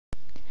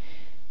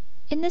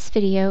In this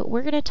video,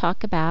 we're going to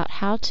talk about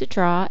how to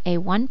draw a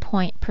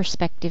one-point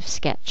perspective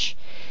sketch.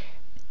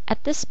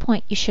 At this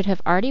point, you should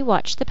have already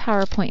watched the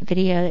PowerPoint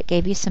video that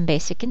gave you some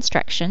basic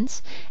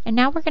instructions, and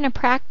now we're going to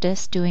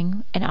practice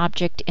doing an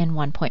object in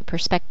one-point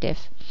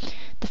perspective.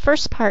 The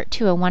first part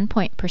to a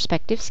one-point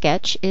perspective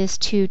sketch is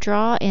to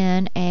draw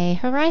in a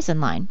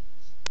horizon line.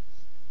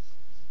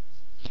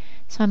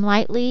 So I'm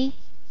lightly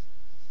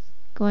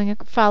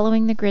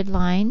following the grid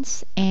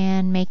lines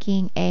and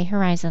making a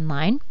horizon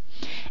line.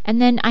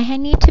 And then I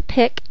need to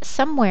pick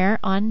somewhere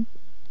on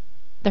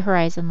the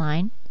horizon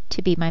line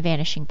to be my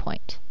vanishing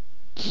point.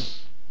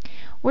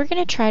 We're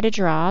going to try to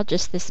draw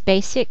just this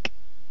basic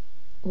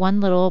one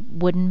little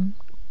wooden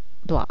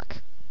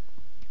block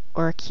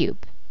or a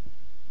cube.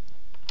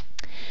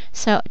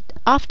 So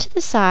off to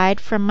the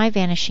side from my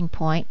vanishing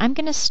point, I'm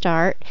going to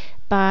start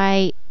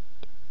by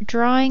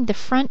drawing the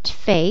front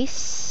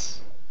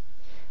face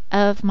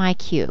of my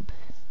cube.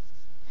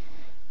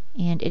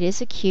 And it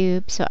is a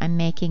cube, so I'm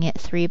making it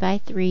 3 by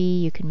 3.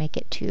 You can make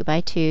it 2 by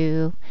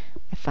 2.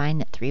 I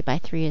find that 3 by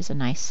 3 is a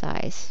nice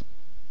size.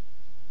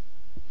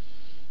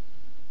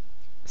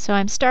 So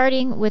I'm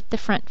starting with the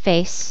front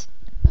face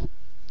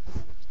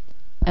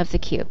of the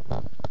cube.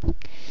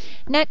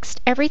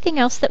 Next, everything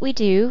else that we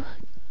do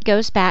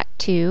goes back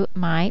to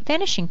my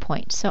vanishing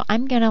point. So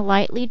I'm going to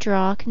lightly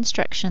draw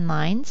construction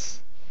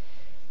lines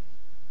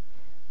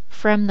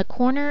from the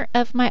corner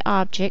of my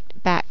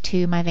object back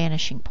to my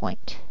vanishing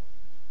point.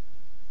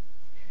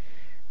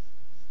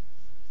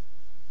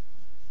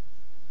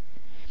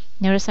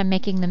 Notice I'm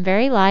making them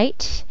very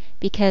light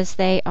because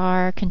they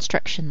are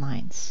construction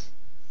lines.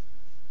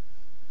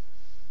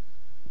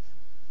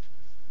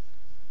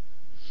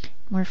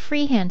 We're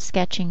freehand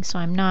sketching, so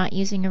I'm not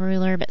using a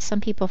ruler, but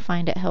some people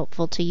find it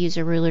helpful to use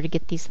a ruler to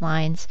get these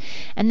lines.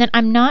 And then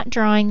I'm not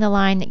drawing the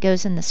line that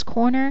goes in this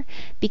corner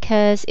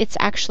because it's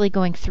actually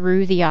going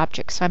through the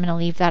object, so I'm going to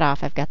leave that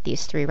off. I've got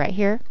these 3 right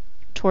here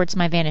towards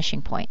my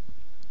vanishing point.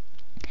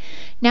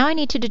 Now I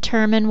need to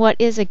determine what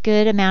is a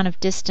good amount of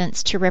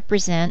distance to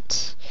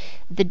represent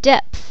the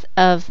depth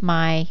of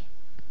my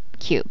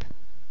cube.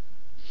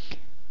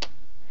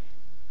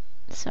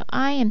 So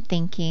I am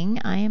thinking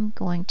I am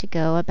going to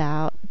go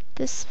about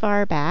this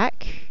far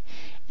back,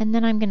 and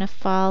then I'm going to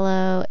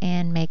follow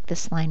and make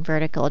this line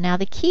vertical. Now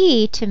the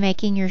key to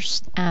making your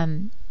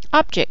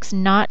objects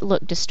not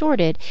look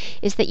distorted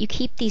is that you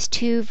keep these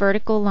 2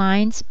 vertical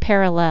lines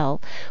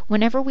parallel.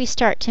 Whenever we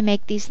start to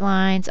make these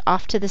lines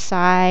off to the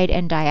side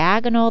and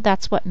diagonal,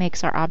 that's what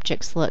makes our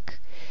objects look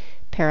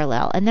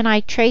parallel. And then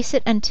I trace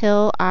it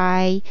until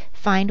I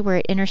find where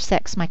it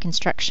intersects my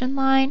construction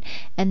line,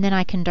 and then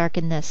I can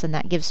darken this, and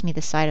that gives me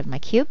the side of my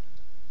cube.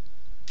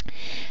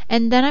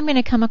 And then I'm going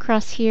to come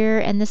across here,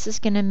 and this is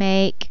going to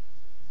make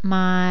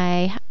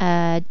my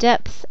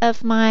depth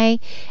of my,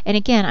 and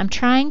again I'm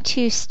trying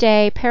to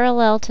stay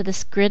parallel to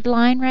this grid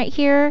line right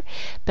here,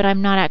 but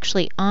I'm not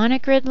actually on a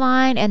grid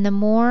line, and the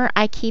more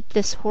I keep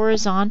this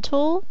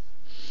horizontal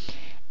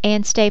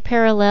and stay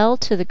parallel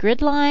to the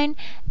grid line,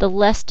 the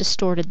less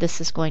distorted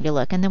this is going to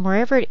look. And then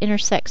wherever it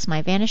intersects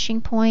my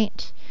vanishing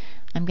point,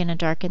 I'm going to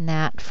darken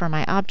that for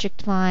my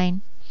object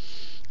line.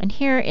 And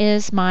here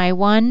is my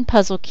one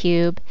puzzle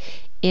cube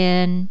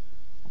in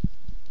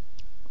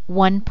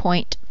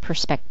one-point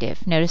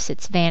perspective. Notice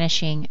it's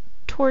vanishing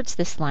towards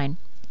this line,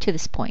 to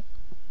this point.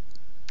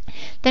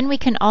 Then we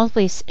can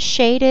always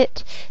shade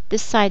it.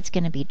 This side's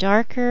going to be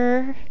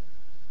darker.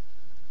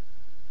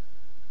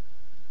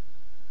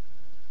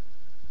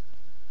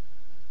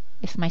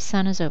 If my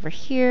sun is over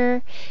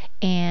here,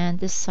 and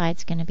this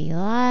side's going to be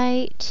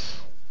light,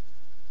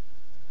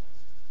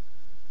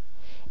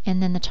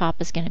 and then the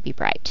top is going to be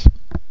bright.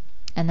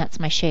 And that's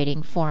my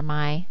shading for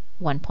my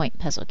one-point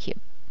puzzle cube.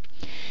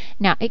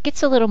 Now, it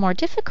gets a little more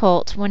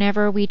difficult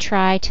whenever we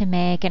try to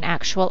make an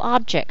actual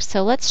object.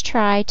 So let's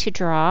try to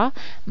draw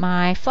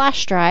my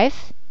flash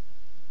drive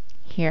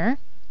here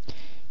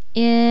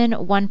in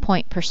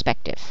one-point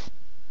perspective.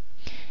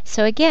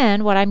 So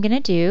again, what I'm going to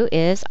do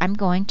is I'm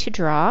going to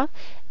draw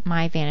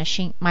my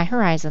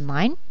horizon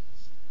line.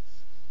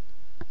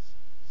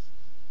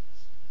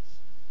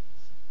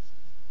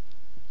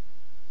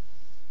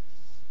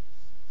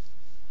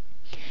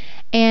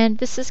 And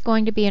this is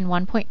going to be in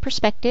one-point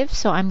perspective,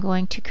 so I'm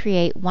going to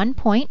create 1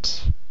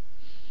 point.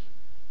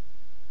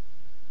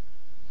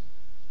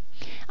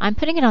 I'm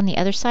putting it on the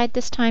other side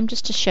this time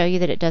just to show you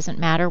that it doesn't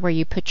matter where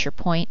you put your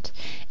point.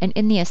 And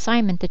in the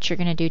assignment that you're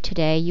going to do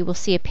today, you will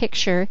see a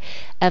picture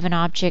of an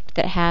object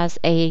that has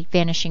a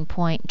vanishing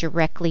point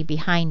directly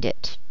behind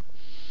it.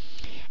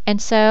 And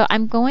so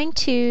I'm going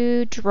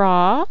to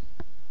draw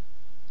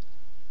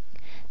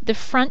the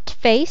front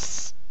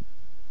face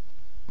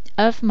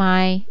of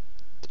my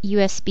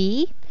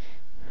USB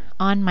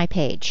on my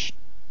page.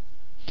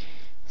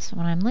 So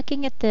when I'm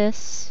looking at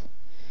this,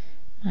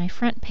 my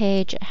front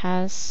page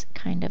has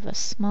kind of a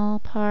small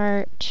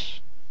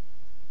part,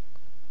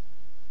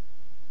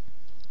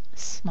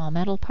 small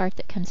metal part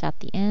that comes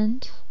out the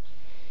end.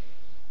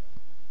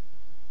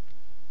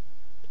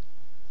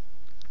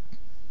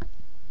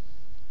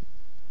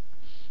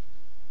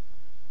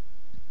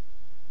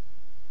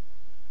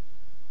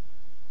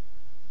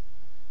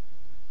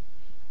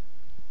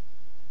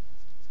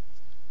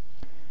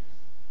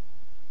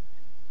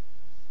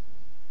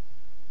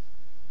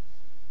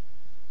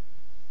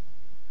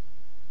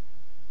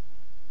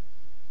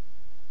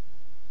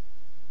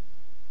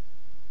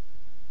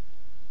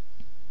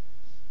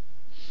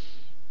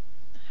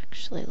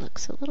 actually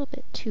looks a little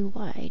bit too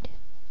wide.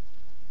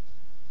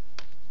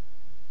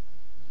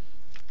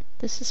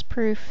 This is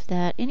proof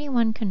that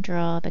anyone can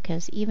draw,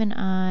 because even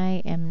I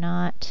am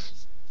not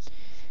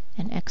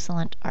an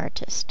excellent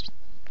artist.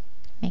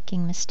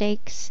 Making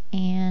mistakes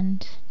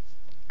and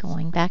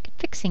going back and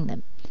fixing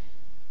them.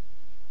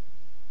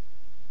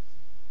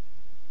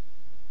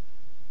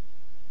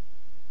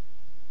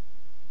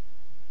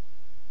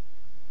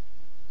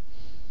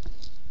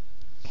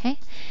 Okay,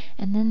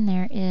 and then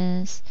there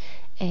is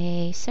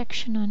a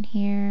section on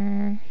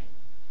here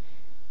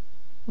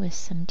with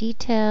some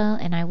detail,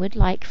 and I would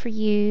like for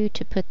you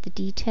to put the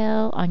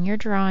detail on your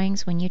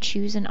drawings when you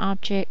choose an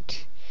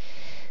object.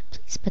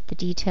 Please put the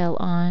detail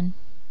on.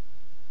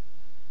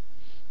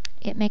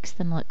 It makes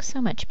them look so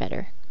much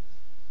better.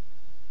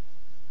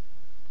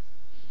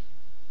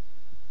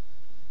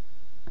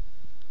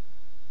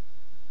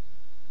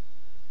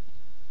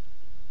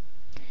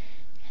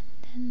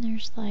 And then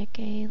there's like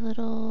a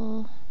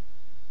little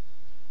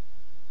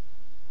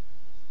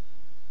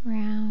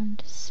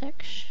round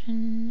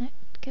section that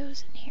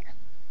goes in here.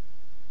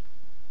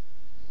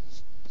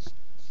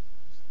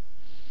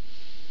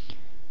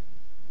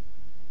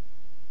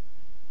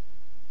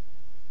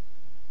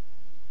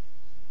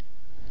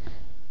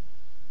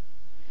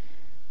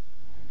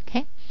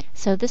 Okay,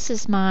 so this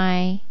is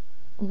my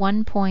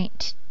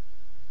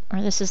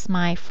this is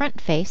my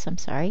front face, I'm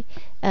sorry,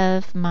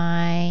 of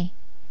my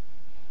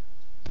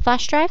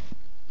flash drive.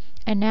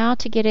 And now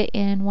to get it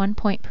in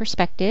 1-point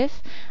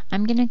perspective,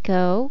 I'm going to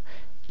go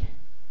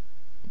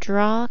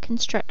draw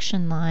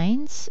construction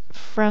lines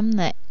from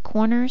the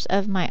corners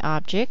of my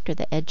object, or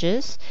the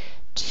edges,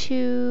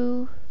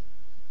 to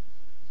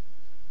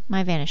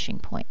my vanishing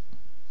point.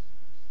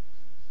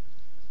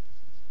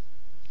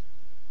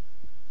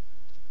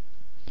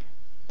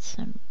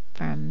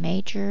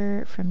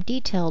 From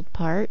detailed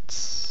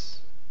parts,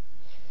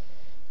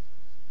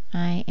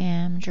 I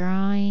am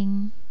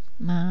drawing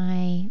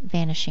my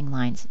vanishing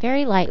lines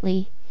very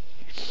lightly.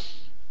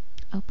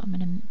 Oh, I'm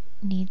going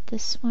to need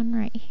this one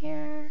right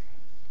here.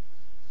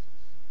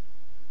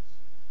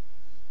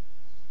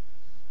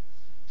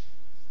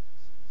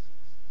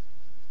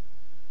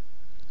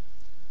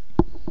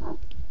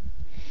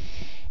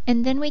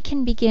 And then we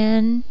can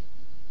begin.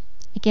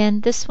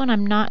 Again, this one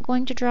I'm not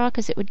going to draw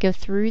because it would go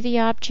through the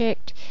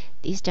object.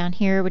 These down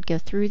here would go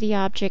through the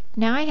object.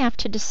 Now I have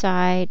to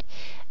decide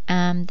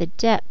the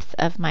depth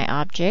of my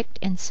object,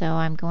 and so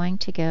I'm going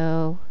to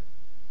go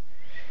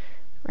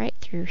right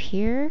through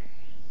here.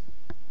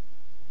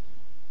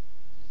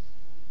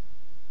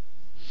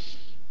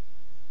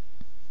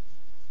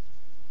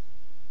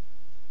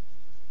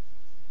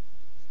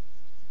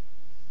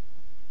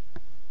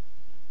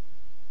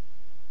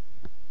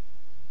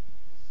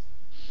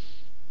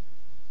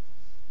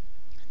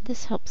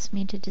 This helps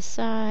me to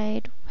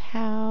decide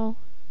how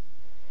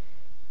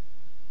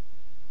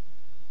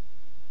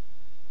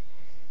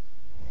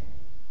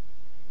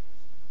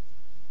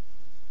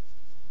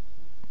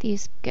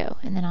these go,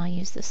 and then I'll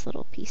use this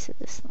little piece of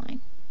this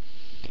line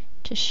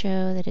to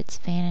show that it's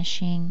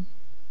vanishing.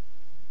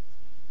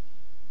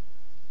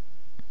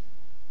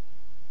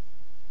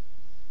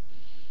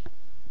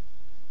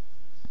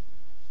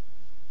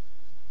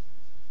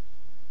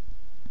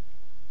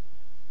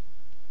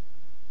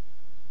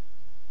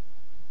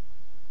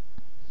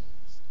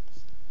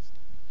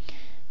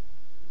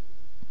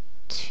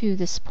 To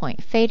this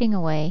point, fading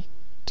away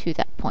to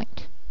that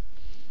point.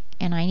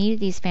 And I needed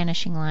these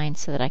vanishing lines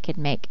so that I could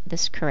make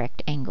this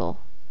correct angle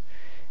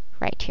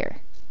right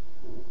here.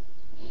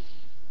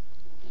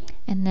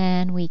 And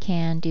then we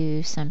can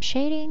do some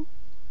shading.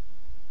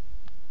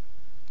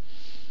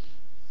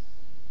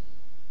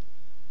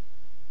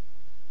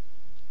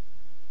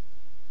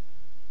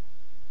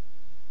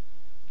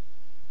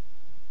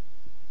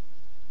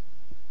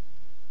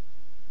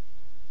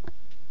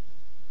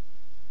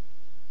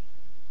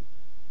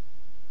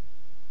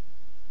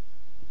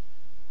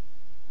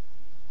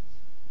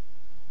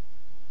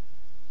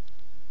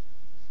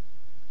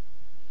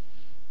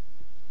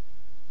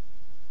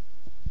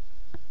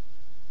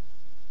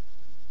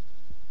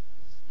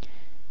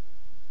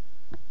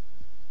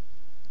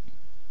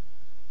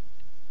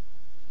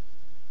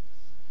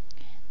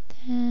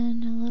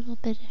 And a little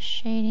bit of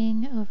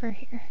shading over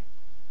here.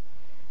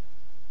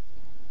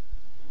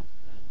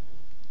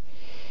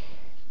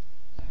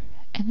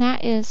 And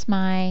that is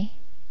my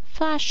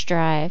flash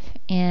drive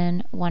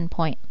in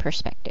 1-point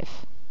perspective.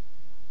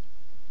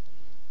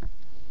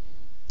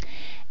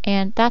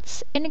 And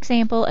that's an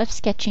example of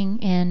sketching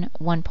in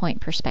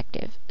 1-point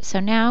perspective. So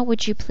now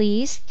would you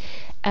please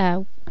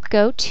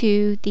go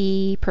to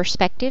the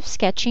perspective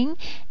sketching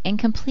and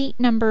complete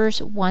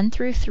numbers 1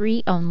 through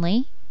 3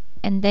 only,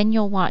 and then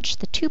you'll watch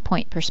the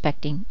 2-point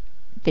perspective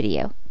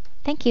video.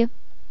 Thank you.